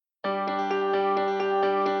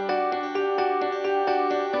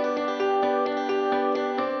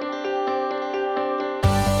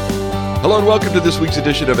Hello and welcome to this week's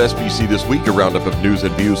edition of SBC This Week, a roundup of news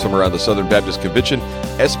and views from around the Southern Baptist Convention.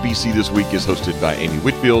 SBC This Week is hosted by Amy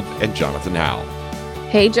Whitfield and Jonathan Howell.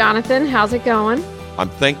 Hey, Jonathan, how's it going? I'm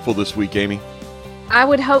thankful this week, Amy. I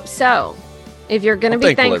would hope so. If you're going to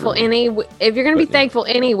be thankful any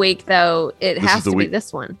week, though, it has to be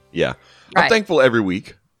this one. Yeah. Right. I'm thankful every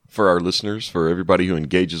week for our listeners, for everybody who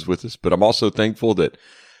engages with us, but I'm also thankful that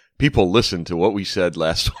people listened to what we said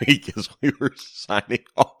last week as we were signing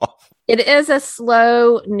off. It is a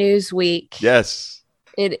slow news week. Yes.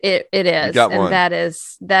 It is. And one. that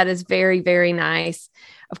is very, very nice.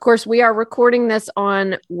 Of course, we are recording this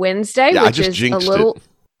on Wednesday, Yeah, which is a little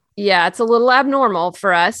it's a little abnormal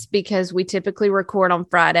for us because we typically record on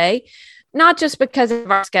Friday, not just because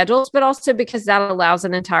of our schedules, but also because that allows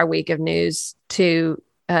an entire week of news to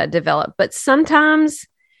develop. But sometimes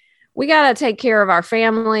we got to take care of our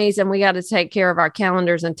families and we got to take care of our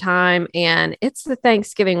calendars and time. And it's the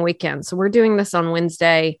Thanksgiving weekend. So we're doing this on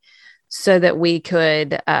Wednesday so that we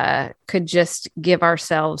could just give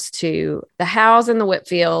ourselves to the Howells and the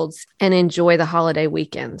Whitfields and enjoy the holiday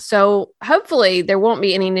weekend. So hopefully there won't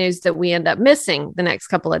be any news that we end up missing the next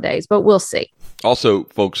couple of days, but we'll see. Also,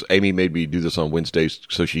 folks, Amy made me do this on Wednesdays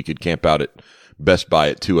so she could camp out at Best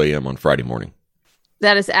Buy at 2 a.m. on Friday morning.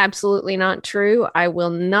 That is absolutely not true. I will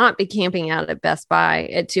not be camping out at Best Buy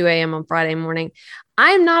at 2 a.m. on Friday morning. I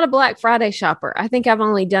am not a Black Friday shopper. I think I've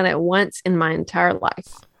only done it once in my entire life.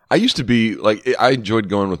 I used to be I enjoyed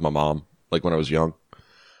going with my mom, like when I was young.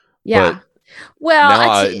 Yeah. But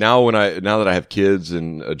well, now that I have kids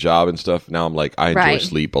and a job and stuff, now I'm like, I enjoy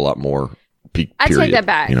sleep a lot more. I take that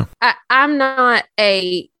back. I'm not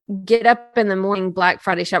a get up in the morning Black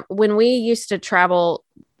Friday shop. When we used to travel,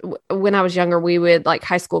 when I was younger, we would like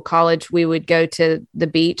high school, college, we would go to the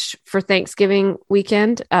beach for Thanksgiving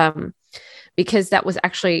weekend because that was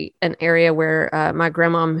actually an area where my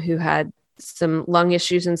grandma, who had some lung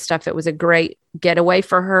issues and stuff, it was a great getaway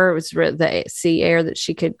for her. It was the sea air that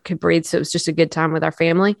she could breathe. So it was just a good time with our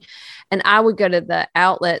family. And I would go to the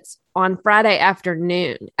outlets on Friday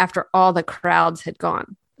afternoon after all the crowds had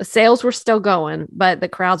gone. The sales were still going, but the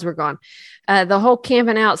crowds were gone. The whole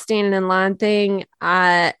camping out, standing in line thing,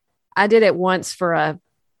 I did it once for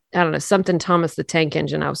something Thomas the Tank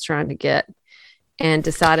Engine I was trying to get and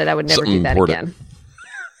decided I would never do that again.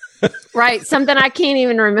 Right. Something I can't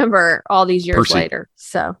even remember all these years later.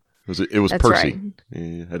 So it was Percy. Right.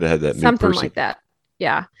 You had to have that something Percy. Like that.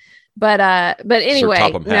 Yeah. But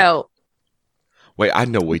anyway, no. Wait, I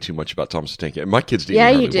know way too much about Thomas the Tank Engine. My kids didn't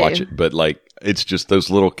hardly watch it, but it's just those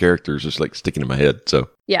little characters just like sticking in my head. So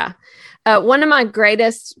yeah. One of my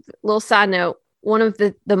greatest little side note, one of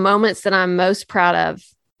the moments that I'm most proud of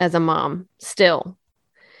as a mom still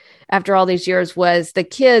after all these years was the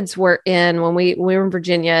kids were when we were in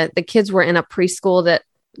Virginia, the kids were in a preschool that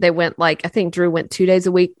they went I think Drew went 2 days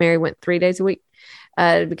a week. Mary went 3 days a week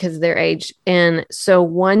because of their age. And so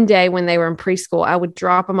one day when they were in preschool, I would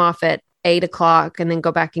drop them off at 8 o'clock and then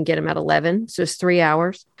go back and get them at 11. So it's 3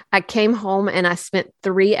 hours. I came home and I spent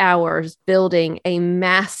 3 hours building a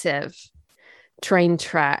massive train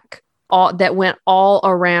track that went all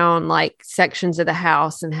around sections of the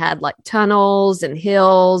house and had tunnels and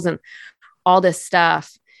hills and all this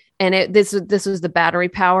stuff. And this was the battery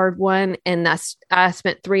powered one. And I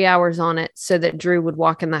spent 3 hours on it so that Drew would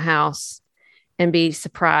walk in the house and be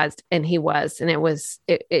surprised. And he was, and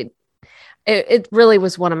it really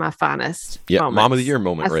was one of my finest moments. Mom of the Year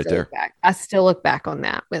moment right there. I still look back on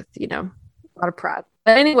that with, a lot of pride.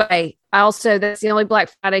 But anyway, that's the only Black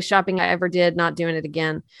Friday shopping I ever did, not doing it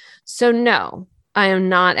again. So no, I am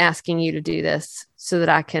not asking you to do this so that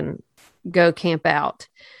I can go camp out.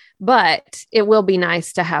 But it will be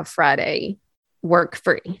nice to have Friday work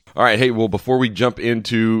free. All right. Hey, well, before we jump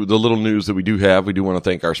into the little news that we do have, we do want to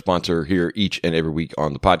thank our sponsor here each and every week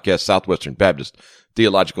on the podcast, Southwestern Baptist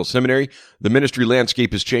Theological Seminary. The ministry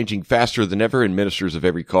landscape is changing faster than ever, and ministers of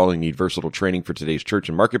every calling need versatile training for today's church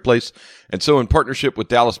and marketplace. And so in partnership with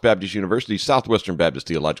Dallas Baptist University, Southwestern Baptist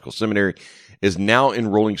Theological Seminary is now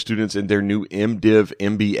enrolling students in their new MDiv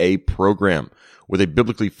MBA program. With a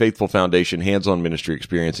biblically faithful foundation, hands-on ministry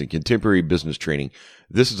experience, and contemporary business training,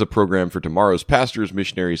 this is a program for tomorrow's pastors,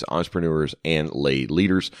 missionaries, entrepreneurs, and lay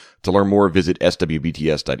leaders. To learn more, visit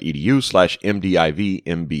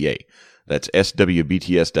swbts.edu/MDIVMBA. That's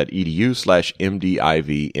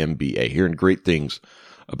swbts.edu/MDIVMBA. Hearing great things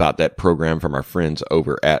about that program from our friends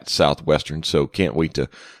over at Southwestern. So can't wait to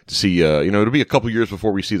see, it'll be a couple years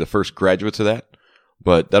before we see the first graduates of that,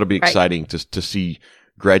 but that'll be exciting to see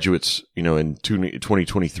graduates, in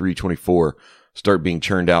 2023, 24 start being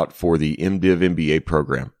churned out for the MDiv MBA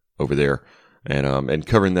program over there, and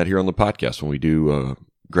covering that here on the podcast when we do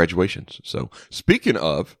graduations. So speaking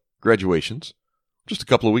of graduations, just a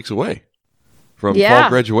couple of weeks away from Yeah. fall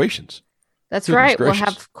graduations. That's Goodness right. gracious.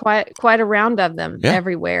 We'll have quite a round of them Yeah.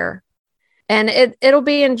 everywhere. And it'll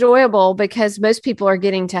be enjoyable because most people are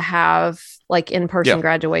getting to have like in-person Yeah.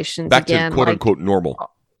 graduations Back again, to quote like, unquote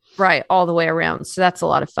normal. right, all the way around. So that's a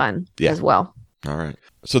lot of fun Yeah. as well. All right.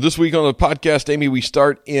 So this week on the podcast, Amy, we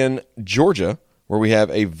start in Georgia, where we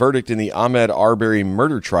have a verdict in the Ahmaud Arbery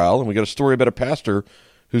murder trial, and we got a story about a pastor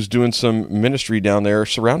who's doing some ministry down there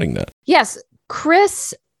surrounding that. Yes,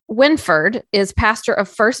 Chris Winford is pastor of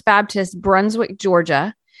First Baptist Brunswick,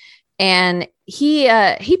 Georgia, and he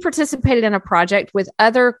participated in a project with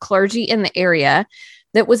other clergy in the area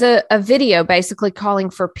that was a video basically calling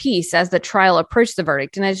for peace as the trial approached the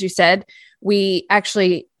verdict. And as you said, we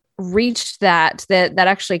actually reached that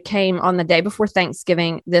actually came on the day before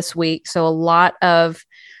Thanksgiving this week. So a lot of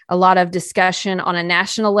discussion on a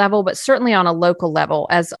national level, but certainly on a local level,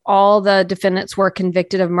 as all the defendants were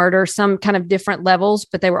convicted of murder, some kind of different levels,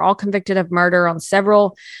 but they were all convicted of murder on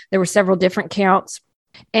there were several different counts.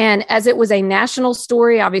 And as it was a national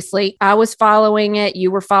story, obviously I was following it,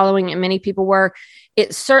 you were following it, many people were.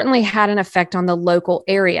 It certainly had an effect on the local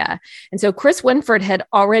area. And so Chris Winford had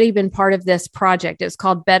already been part of this project. It's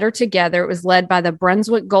called Better Together. It was led by the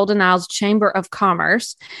Brunswick Golden Isles Chamber of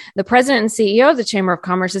Commerce. The president and CEO of the Chamber of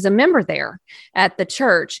Commerce is a member there at the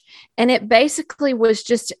church. And it basically was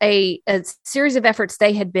just a series of efforts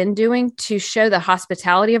they had been doing to show the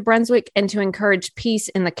hospitality of Brunswick and to encourage peace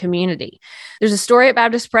in the community. There's a story at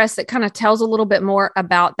Baptist Press that kind of tells a little bit more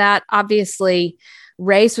about that. Obviously,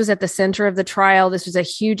 race was at the center of the trial. This was a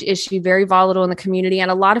huge issue, very volatile in the community, and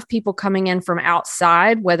a lot of people coming in from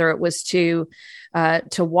outside, whether it was to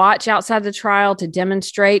watch outside the trial, to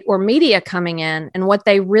demonstrate, or media coming in. And what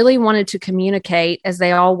they really wanted to communicate as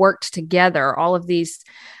they all worked together, all of these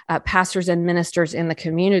pastors and ministers in the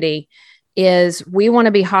community, is we want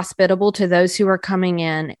to be hospitable to those who are coming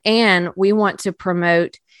in, and we want to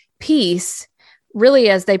promote peace, really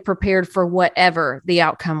as they prepared for whatever the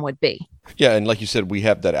outcome would be. Yeah, and like you said, we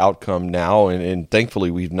have that outcome now, and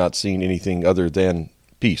thankfully we've not seen anything other than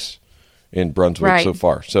peace in Brunswick so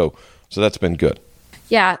far. So that's been good.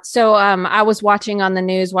 Yeah. So I was watching on the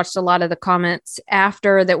news, watched a lot of the comments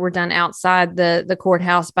after that were done outside the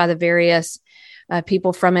courthouse by the various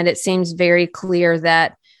people from it. It seems very clear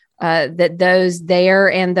that that those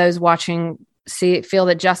there and those watching feel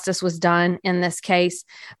that justice was done in this case.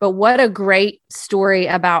 But what a great story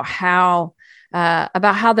about how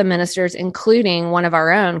the ministers, including one of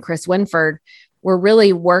our own, Chris Winford, were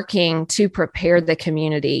really working to prepare the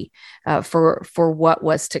community for what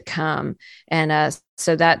was to come. And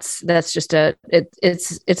so that's just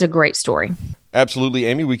it's a great story. Absolutely,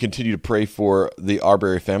 Amy. We continue to pray for the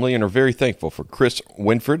Arbery family and are very thankful for Chris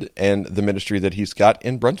Winford and the ministry that he's got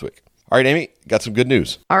in Brunswick. All right, Amy, got some good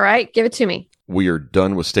news. All right, give it to me. We are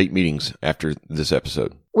done with state meetings after this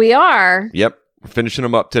episode. We are. Yep, we're finishing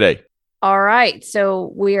them up today. All right,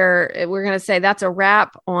 so we're going to say that's a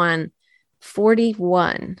wrap on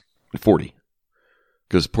 41. 40,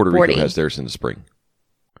 because Puerto 40. Rico has theirs in the spring.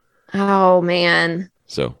 Oh man.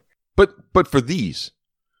 So, but for these,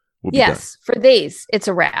 we'll be done. Yes, for these, it's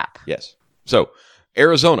a wrap. Yes. So,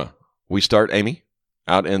 Arizona, we start, Amy,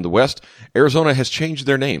 out in the West. Arizona has changed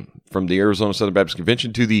their name from the Arizona Southern Baptist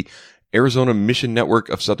Convention to the Arizona Mission Network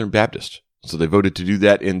of Southern Baptists. So they voted to do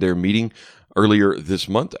that in their meeting earlier this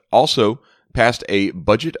month. Also passed a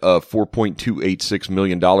budget of $4.286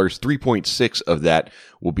 million. 3.6 of that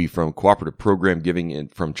will be from cooperative program giving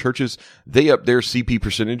from churches. They upped their CP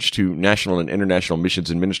percentage to national and international missions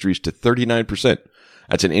and ministries to 39%.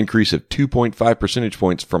 That's an increase of 2.5 percentage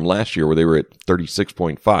points from last year where they were at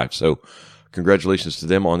 36.5. So congratulations to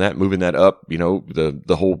them on that, moving that up. You know,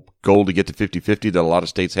 the whole goal to get to 50-50 that a lot of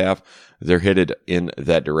states have, they're headed in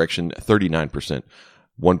that direction. 39%,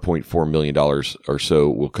 $1.4 million or so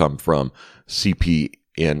will come from CP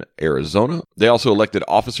in Arizona. They also elected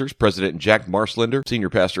officers. President Jack Marslender, senior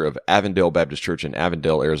pastor of Avondale Baptist Church in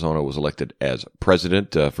Avondale, Arizona, was elected as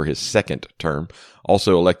president for his second term.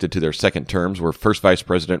 Also elected to their second terms were First Vice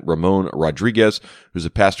President Ramon Rodriguez, who's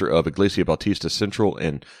a pastor of Iglesia Bautista Central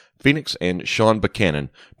in Phoenix, and Sean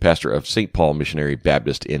Buchanan, pastor of St. Paul Missionary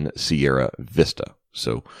Baptist in Sierra Vista.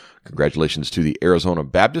 So congratulations to the Arizona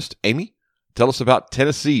Baptist. Amy, tell us about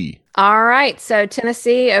Tennessee. All right. So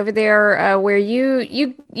Tennessee, over there where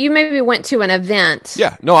you maybe went to an event.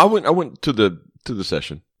 Yeah. No, I went to the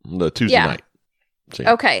session on the Tuesday night. So,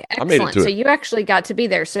 okay, excellent. I made it to so it. You actually got to be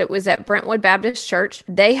there. So it was at Brentwood Baptist Church.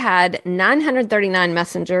 They had 939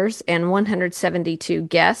 messengers and 172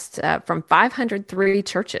 guests from 503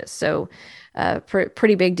 churches. So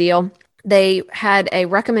pretty big deal. They had a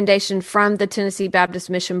recommendation from the Tennessee Baptist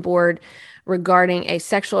Mission Board regarding a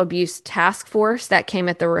sexual abuse task force that came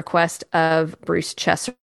at the request of Bruce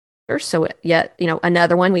Chesser. So yet,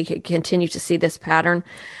 another one, we could continue to see this pattern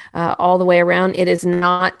all the way around. It is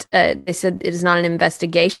not, they said it is not an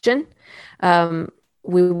investigation.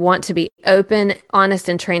 We want to be open, honest,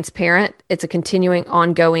 and transparent. It's a continuing,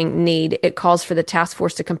 ongoing need. It calls for the task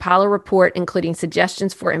force to compile a report, including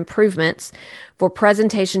suggestions for improvements for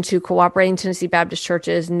presentation to cooperating Tennessee Baptist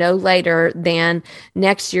churches no later than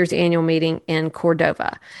next year's annual meeting in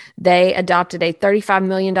Cordova. They adopted a $35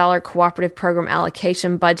 million cooperative program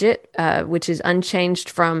allocation budget, which is unchanged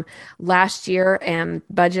from last year, and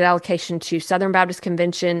budget allocation to Southern Baptist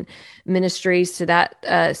Convention ministries to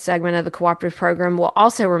that segment of the cooperative program will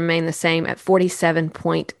also remain the same at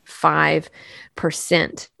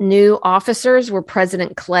 47.5%. New officers were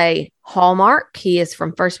President Clay Hallmark. He is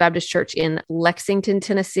from First Baptist Church in Lexington,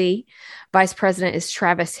 Tennessee. Vice President is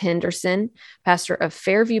Travis Henderson, pastor of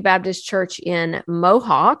Fairview Baptist Church in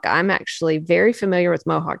Mohawk. I'm actually very familiar with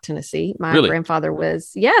Mohawk, Tennessee. My grandfather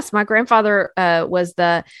was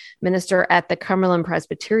the minister at the Cumberland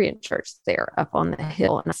Presbyterian Church there up on the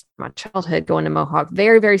hill. And that's my childhood going to Mohawk.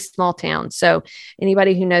 Very, very small town. So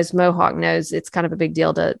anybody who knows Mohawk knows it's kind of a big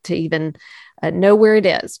deal to even know where it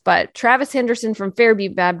is. But Travis Henderson from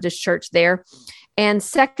Fairview Baptist Church there. And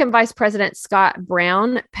second Vice President Scott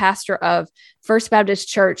Brown, pastor of First Baptist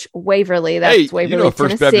Church Waverly. That's Waverly,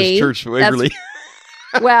 First Tennessee. Baptist Church Waverly.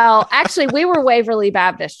 Well, actually, we were Waverly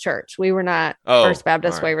Baptist Church. We were not First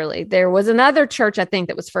Baptist Waverly. There was another church, I think,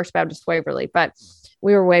 that was First Baptist Waverly, but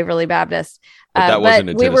we were Waverly Baptist. But that wasn't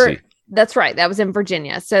in Tennessee. That's right. That was in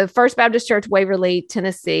Virginia. So First Baptist Church Waverly,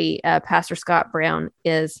 Tennessee, Pastor Scott Brown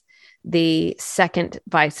is the second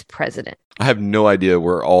vice president. I have no idea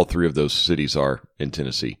where all three of those cities are in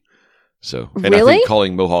Tennessee. So, and really? I think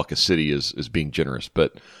calling Mohawk a city is being generous,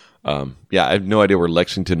 but I have no idea where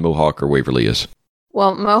Lexington, Mohawk, or Waverly is.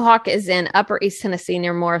 Well, Mohawk is in Upper East Tennessee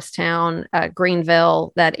near Morristown,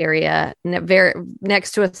 Greenville, that area, very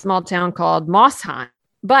next to a small town called Mossheim.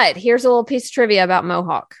 But here's a little piece of trivia about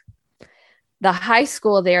Mohawk. The high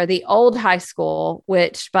school there, the old high school,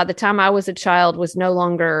 which by the time I was a child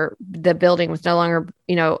the building was no longer,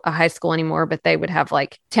 a high school anymore, but they would have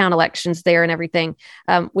like town elections there and everything,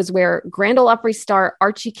 was where Grand Ole Opry star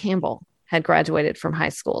Archie Campbell had graduated from high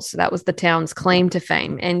school. So that was the town's claim to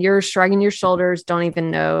fame. And you're shrugging your shoulders, don't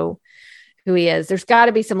even know who he is. There's got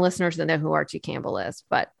to be some listeners that know who Archie Campbell is.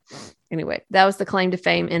 But anyway, that was the claim to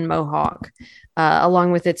fame in Mohawk,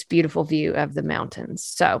 along with its beautiful view of the mountains.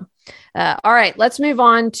 So, all right, let's move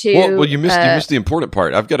on to. Well, you missed the important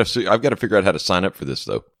part. I've got to figure out how to sign up for this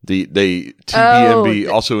though. The TBMB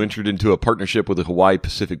also entered into a partnership with the Hawaii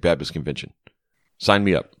Pacific Baptist Convention. Sign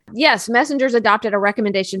me up. Yes, Messengers adopted a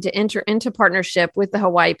recommendation to enter into partnership with the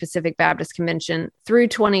Hawaii Pacific Baptist Convention through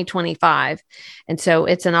 2025. And so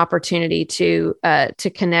it's an opportunity to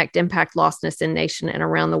connect impact lostness in nation and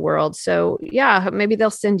around the world. So yeah, maybe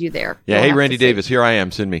they'll send you there. Yeah. Hey, Randy Davis, here I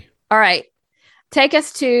am. Send me. All right. Take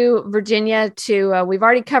us to Virginia we've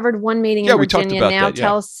already covered one meeting in Virginia. We talked about that.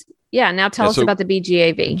 Now tell us about the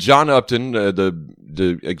BGAV. John Upton,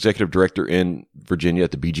 the executive director in Virginia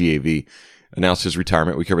at the BGAV, announced his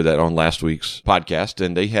retirement. We covered that on last week's podcast,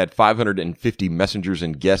 and they had 550 messengers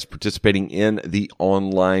and guests participating in the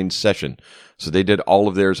online session. So they did all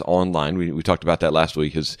of theirs online. We talked about that last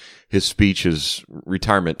week. His speech, his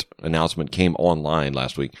retirement announcement came online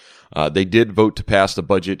last week. They did vote to pass the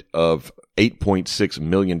budget of $8.6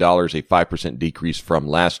 million, a 5% decrease from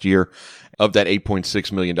last year. Of that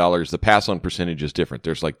 $8.6 million, the pass-on percentage is different.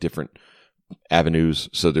 There's like different avenues,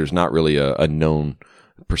 so there's not really a known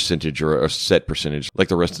percentage or a set percentage like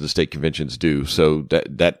the rest of the state conventions do. So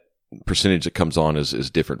that percentage that comes on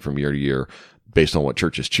is different from year to year based on what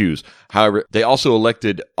churches choose. However, they also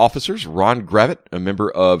elected officers. Ron Gravitt, a member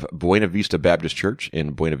of Buena Vista Baptist Church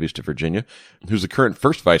in Buena Vista, Virginia, who's the current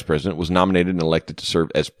first vice president, was nominated and elected to serve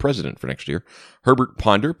as president for next year. Herbert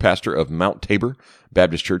Ponder, pastor of Mount Tabor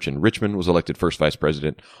Baptist Church in Richmond, was elected first vice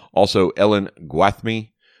president. Also, Ellen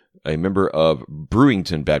Gwathmey, a member of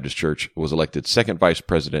Brewington Baptist Church, was elected second vice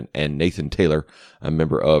president, and Nathan Taylor, a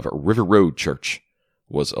member of River Road Church,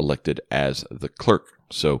 was elected as the clerk.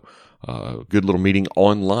 So, good little meeting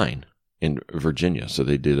online in Virginia. So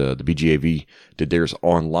they did, the BGAV did theirs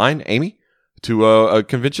online, Amy, to a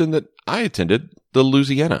convention that I attended, the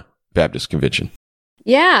Louisiana Baptist Convention.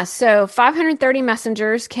 Yeah. So 530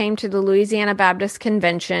 messengers came to the Louisiana Baptist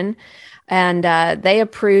Convention. And they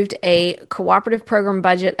approved a cooperative program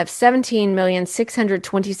budget of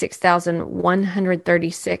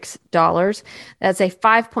 $17,626,136. That's a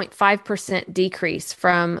 5.5% decrease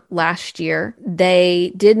from last year.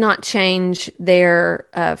 They did not change their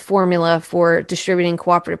formula for distributing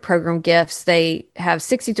cooperative program gifts. They have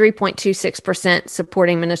 63.26%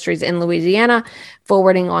 supporting ministries in Louisiana,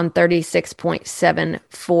 forwarding on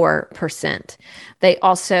 36.74%. They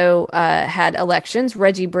also had elections.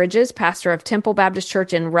 Reggie Bridges, pastor of Temple Baptist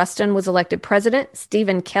Church in Ruston, was elected president.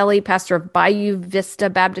 Stephen Kelly, pastor of Bayou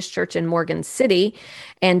Vista Baptist Church in Morgan City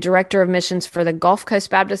and director of missions for the Gulf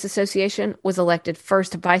Coast Baptist Association, was elected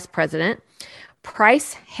first vice president.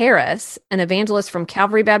 Price Harris, an evangelist from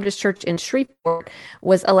Calvary Baptist Church in Shreveport,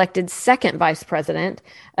 was elected second vice president.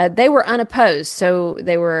 They were unopposed, so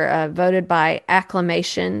they were voted by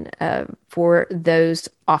acclamation for those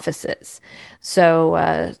offices.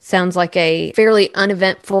 So sounds like a fairly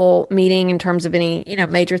uneventful meeting in terms of any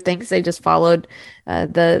major things. They just followed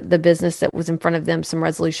the business that was in front of them, some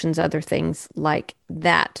resolutions, other things like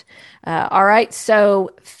that. All right, so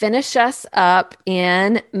finish us up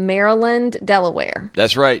in Maryland, Delaware.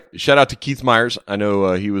 That's right. Shout out to Keith Myers. I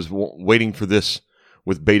know he was waiting for this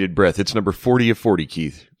with bated breath. It's number 40 of 40,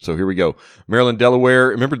 Keith. So here we go. Maryland, Delaware.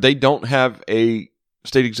 Remember, they don't have a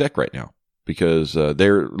state exec right now because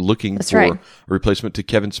they're looking a replacement to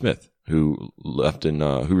Kevin Smith, who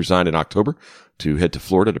resigned in October to head to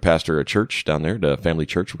Florida to pastor a church down there, the Family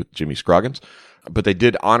Church with Jimmy Scroggins. But they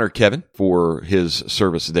did honor Kevin for his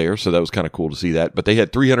service there, so that was kind of cool to see that. But they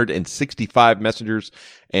had 365 messengers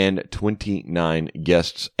and 29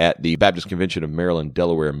 guests at the Baptist Convention of Maryland,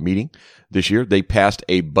 Delaware meeting this year. They passed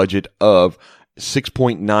a budget of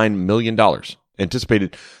 $6.9 million,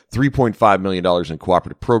 anticipated $3.5 million in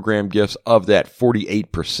cooperative program gifts. Of that,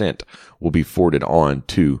 48% will be forwarded on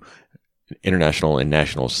to international and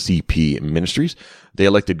national CP ministries. They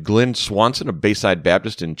elected Glenn Swanson of Bayside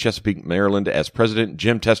Baptist in Chesapeake, Maryland as president,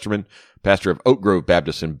 Jim Testerman, pastor of Oak Grove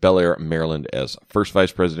Baptist in Bel Air, Maryland as first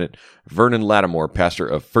vice president, Vernon Lattimore, pastor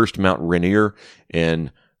of First Mount Rainier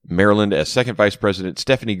in Maryland as second vice president,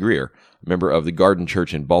 Stephanie Greer, member of the Garden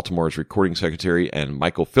Church in Baltimore as recording secretary, and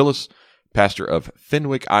Michael Phyllis, pastor of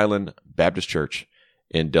Fenwick Island Baptist Church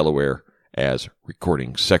in Delaware as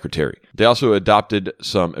recording secretary. They also adopted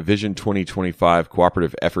some Vision 2025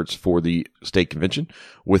 cooperative efforts for the state convention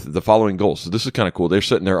with the following goals. So this is kind of cool. They're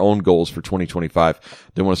setting their own goals for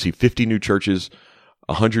 2025. They want to see 50 new churches,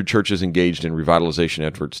 100 churches engaged in revitalization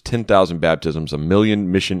efforts, 10,000 baptisms, 1 million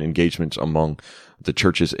mission engagements among the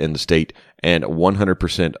churches in the state, and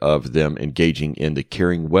 100% of them engaging in the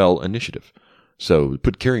Caring Well initiative. So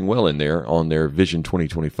put Caring Well in there on their Vision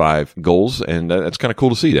 2025 goals, and that's kind of cool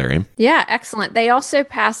to see there, Aim. Yeah, excellent. They also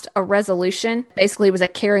passed a resolution. Basically, it was a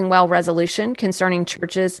Caring Well resolution concerning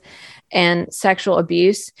churches and sexual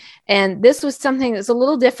abuse. And this was something that's a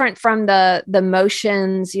little different from the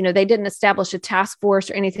motions. They didn't establish a task force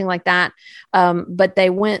or anything like that, but they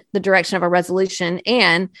went the direction of a resolution.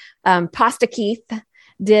 And Pasta Keith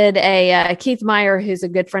did Keith Meyer, who's a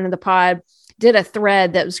good friend of the pod, did a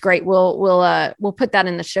thread that was great. We'll put that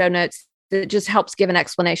in the show notes. It just helps give an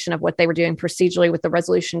explanation of what they were doing procedurally with the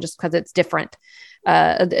resolution, just because it's different.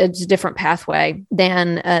 It's a different pathway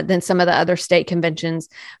than some of the other state conventions,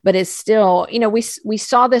 but it's still, we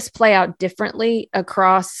saw this play out differently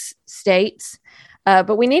across states,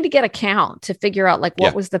 but we need to get a count to figure out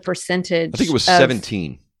what was the percentage. I think it was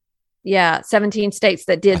 17. Yeah, 17 states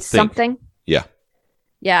that did something. Yeah.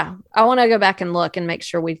 Yeah, I want to go back and look and make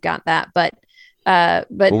sure we've got that, but we're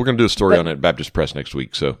going to do a story on it at Baptist Press next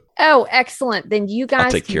week. So excellent. Then you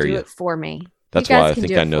guys can do it for me. That's why I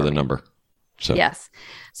think I know the number. So yes.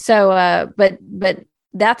 So but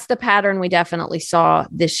that's the pattern we definitely saw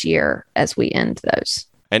this year as we end those.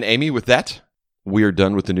 And Amy, with that, we are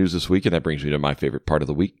done with the news this week, and that brings me to my favorite part of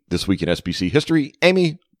the week. This week in SBC history.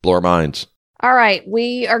 Amy, blow our minds. All right,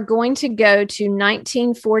 we are going to go to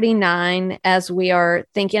 1949 as we are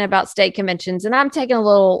thinking about state conventions, and I'm taking a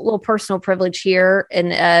little personal privilege here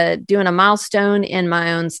and doing a milestone in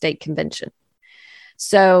my own state convention.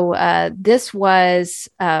 So this was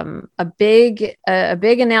a big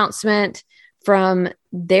announcement from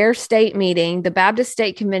their state meeting. The Baptist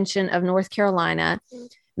State Convention of North Carolina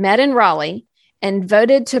met in Raleigh and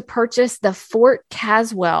voted to purchase the Fort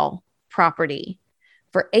Caswell property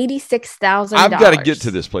for $86,000. I've got to get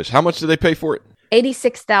to this place. How much did they pay for it?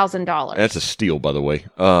 $86,000. That's a steal, by the way.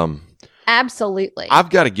 Absolutely. I've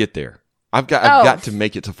got to get there. I've got to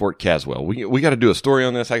make it to Fort Caswell. We got to do a story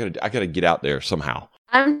on this. I got to get out there somehow.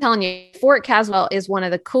 I'm telling you, Fort Caswell is one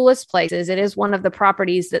of the coolest places. It is one of the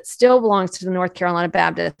properties that still belongs to the North Carolina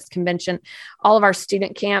Baptist Convention. All of our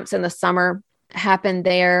student camps in the summer happen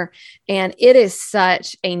there. And it is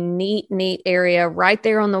such a neat area right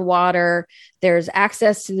there on the water. There's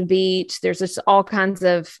access to the beach. There's just all kinds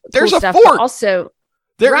of There's cool a stuff. fort. But also,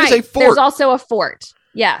 There is a fort. There's also a fort.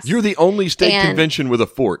 Yes. You're the only state convention with a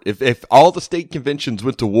fort. If all the state conventions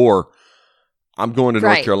went to war, I'm going to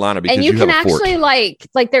North Carolina because and you have can a fort. actually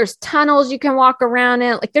like there's tunnels you can walk around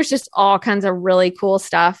in. Like there's just all kinds of really cool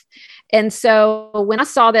stuff. And so when I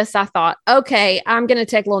saw this, I thought, okay, I'm going to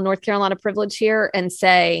take a little North Carolina privilege here and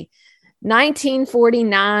say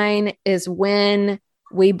 1949 is when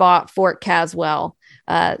we bought Fort Caswell.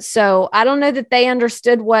 So I don't know that they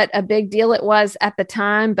understood what a big deal it was at the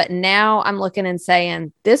time, but now I'm looking and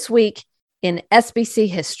saying this week in SBC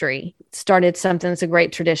history started something that's a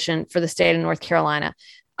great tradition for the state of North Carolina.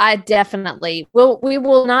 I definitely we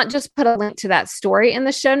will not just put a link to that story in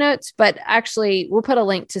the show notes, but actually we'll put a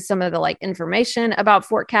link to some of the information about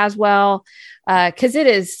Fort Caswell. Cause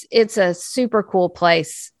it's a super cool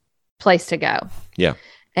place to go. Yeah.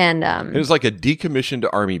 And, it was like a decommissioned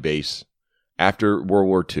army base after World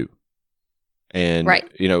War II. And,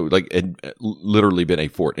 it literally been a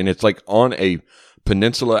fort, and it's like on a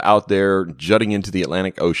peninsula out there jutting into the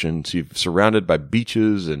Atlantic Ocean. So you're surrounded by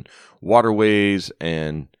beaches and waterways,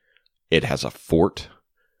 and it has a fort.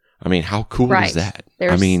 I mean, how cool is that?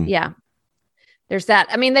 There's that.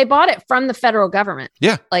 I mean, they bought it from the federal government.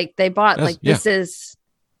 Yeah. Like they bought, this is,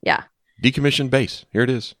 decommissioned base. Here it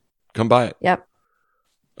is. Come by it. Yep.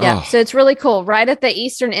 Yeah. Oh. So it's really cool. Right at the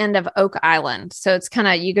eastern end of Oak Island. So it's kind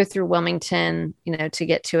of, you go through Wilmington, to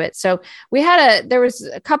get to it. So there was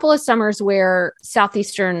a couple of summers where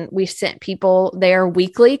Southeastern, we sent people there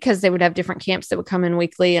weekly because they would have different camps that would come in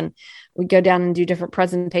weekly, and we'd go down and do different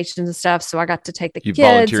presentations and stuff. So I got to take the kids. You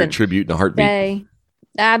volunteer and tribute in a heartbeat.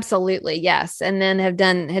 Absolutely. Yes. And then had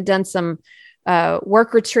done some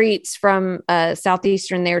work retreats from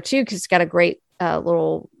Southeastern there too, because it's got a great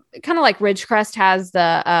little, kind of like Ridgecrest has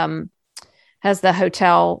the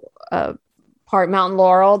hotel part, Mountain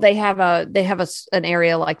Laurel. They have an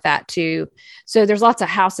area like that too. So there's lots of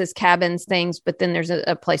houses, cabins, things, but then there's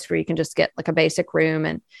a place where you can just get like a basic room.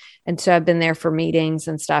 And so I've been there for meetings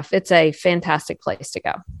and stuff. It's a fantastic place to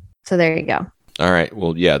go. So there you go. All right.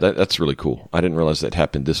 Well, yeah, that's really cool. I didn't realize that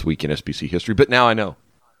happened this week in SBC history, but now I know.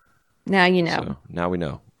 Now you know. So now we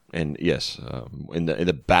know. And yes, in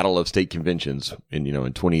the battle of state conventions in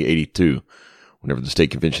 2082, whenever the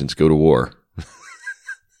state conventions go to war,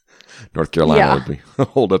 North Carolina would be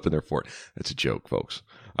holed up in their fort. That's a joke, folks.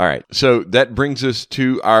 All right. So that brings us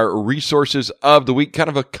to our resources of the week, kind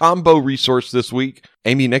of a combo resource this week.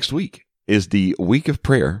 Amy, next week is the Week of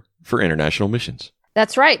Prayer for International Missions.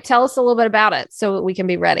 That's right. Tell us a little bit about it so we can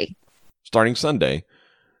be ready. Starting Sunday,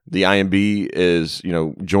 the IMB is,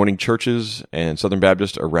 joining churches and Southern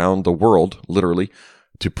Baptists around the world, literally,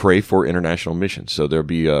 to pray for international missions. So there'll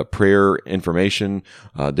be prayer information.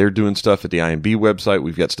 They're doing stuff at the IMB website.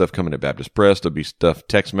 We've got stuff coming at Baptist Press. There'll be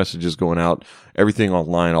text messages going out, everything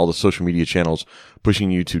online, all the social media channels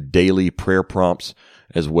pushing you to daily prayer prompts,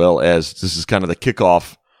 as well as this is kind of the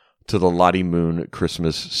kickoff to the Lottie Moon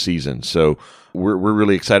Christmas season. So we're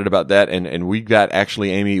really excited about that. And we've got,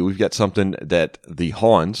 actually, Amy, we've got something that the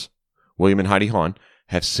Hahns, William and Heidi Hahn,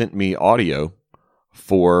 have sent me audio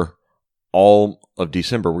for all of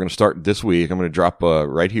December. We're going to start this week. I'm going to drop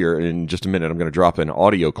right here in just a minute. I'm going to drop an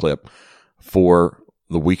audio clip for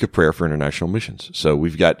the Week of Prayer for International Missions. So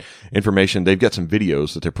we've got information. They've got some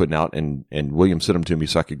videos that they're putting out, and William sent them to me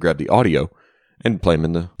so I could grab the audio and play them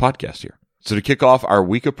in the podcast here. So to kick off our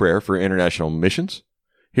Week of Prayer for International Missions,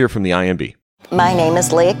 hear from the IMB. My name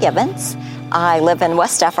is Leah Gibbons. I live in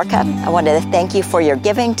West Africa. I wanted to thank you for your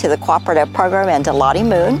giving to the cooperative program and to Lottie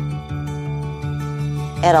Moon.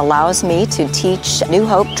 It allows me to teach New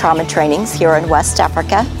Hope trauma trainings here in West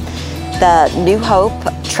Africa. The New Hope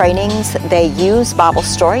trainings, they use Bible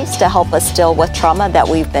stories to help us deal with trauma that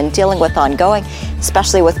we've been dealing with ongoing,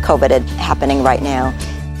 especially with COVID happening right now.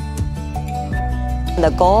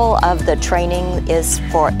 The goal of the training is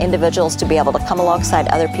for individuals to be able to come alongside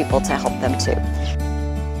other people to help them too.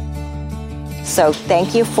 So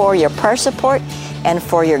thank you for your prayer support and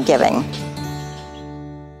for your giving.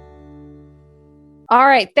 All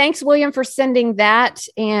right. Thanks, William, for sending that.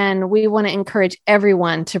 And we want to encourage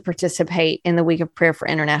everyone to participate in the Week of Prayer for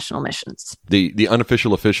International Missions. The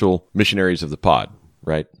unofficial, official missionaries of the pod,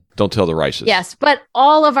 right? Don't tell the Rices. Yes, but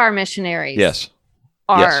all of our missionaries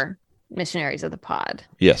are missionaries of the pod.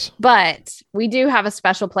 Yes. But we do have a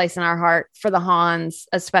special place in our heart for the Hahns,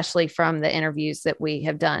 especially from the interviews that we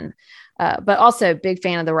have done But also big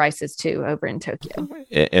fan of the Rices too over in Tokyo.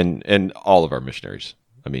 And all of our missionaries.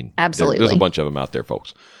 I mean, absolutely, there's a bunch of them out there,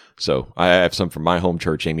 folks. So I have some from my home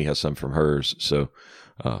church. Amy has some from hers. So,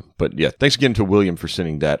 but yeah, thanks again to William for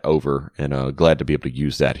sending that over, and glad to be able to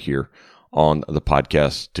use that here on the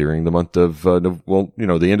podcast during the month of,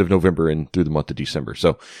 the end of November and through the month of December.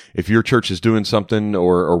 So if your church is doing something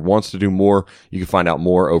or wants to do more, you can find out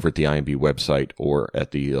more over at the IMB website or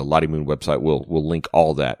at the Lottie Moon website. We'll link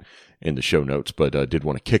all that in the show notes, but did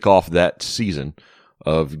want to kick off that season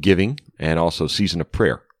of giving and also season of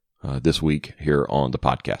prayer this week here on the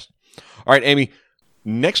podcast. All right, Amy,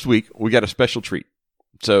 next week we got a special treat.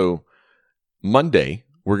 So Monday,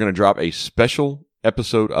 we're going to drop a special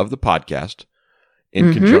episode of the podcast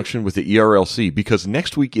in conjunction with the ERLC, because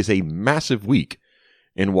next week is a massive week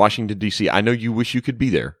in Washington, D.C. I know you wish you could be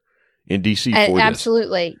there in D.C. for this.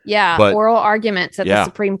 Absolutely. Yeah. But, oral arguments at the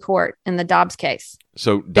Supreme Court in the Dobbs case.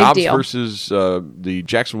 So Dobbs versus the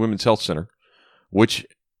Jackson Women's Health Center, which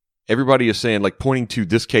everybody is saying, like, pointing to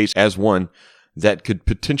this case as one that could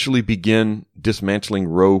potentially begin dismantling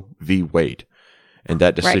Roe v. Wade and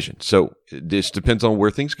that decision. Right. So this depends on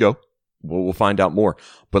where things go. We'll find out more.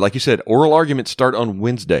 But like you said, oral arguments start on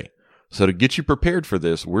Wednesday. So to get you prepared for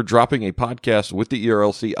this, we're dropping a podcast with the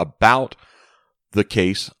ERLC about the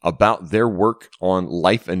case, about their work on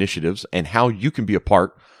life initiatives, and how you can be a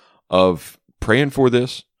part of praying for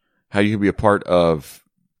this, how you can be a part of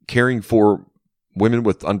caring for women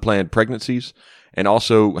with unplanned pregnancies, and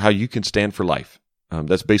also how you can stand for life.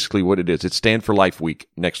 That's basically what it is. It's Stand for Life Week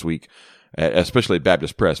next week, especially at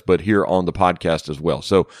Baptist Press, but here on the podcast as well.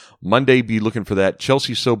 So Monday, be looking for that.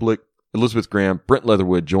 Chelsea Soblick, Elizabeth Graham, Brent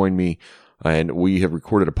Leatherwood join me, and we have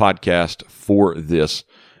recorded a podcast for this,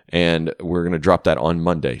 and we're going to drop that on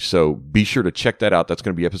Monday. So be sure to check that out. That's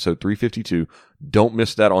going to be episode 352. Don't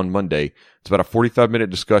miss that on Monday. It's about a 45-minute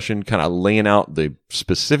discussion, kind of laying out the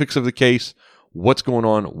specifics of the case, what's going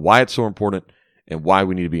on, why it's so important, and why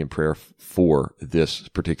we need to be in prayer for this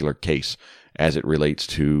particular case as it relates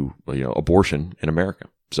to abortion in America.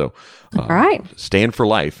 So, all right, Stand for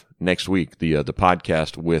Life next week, the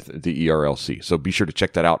podcast with the ERLC. So be sure to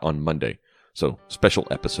check that out on Monday. So special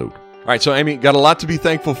episode. All right, so Amy, got a lot to be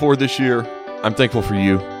thankful for this year. I'm thankful for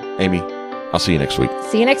you, Amy. I'll see you next week.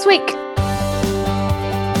 See you next week.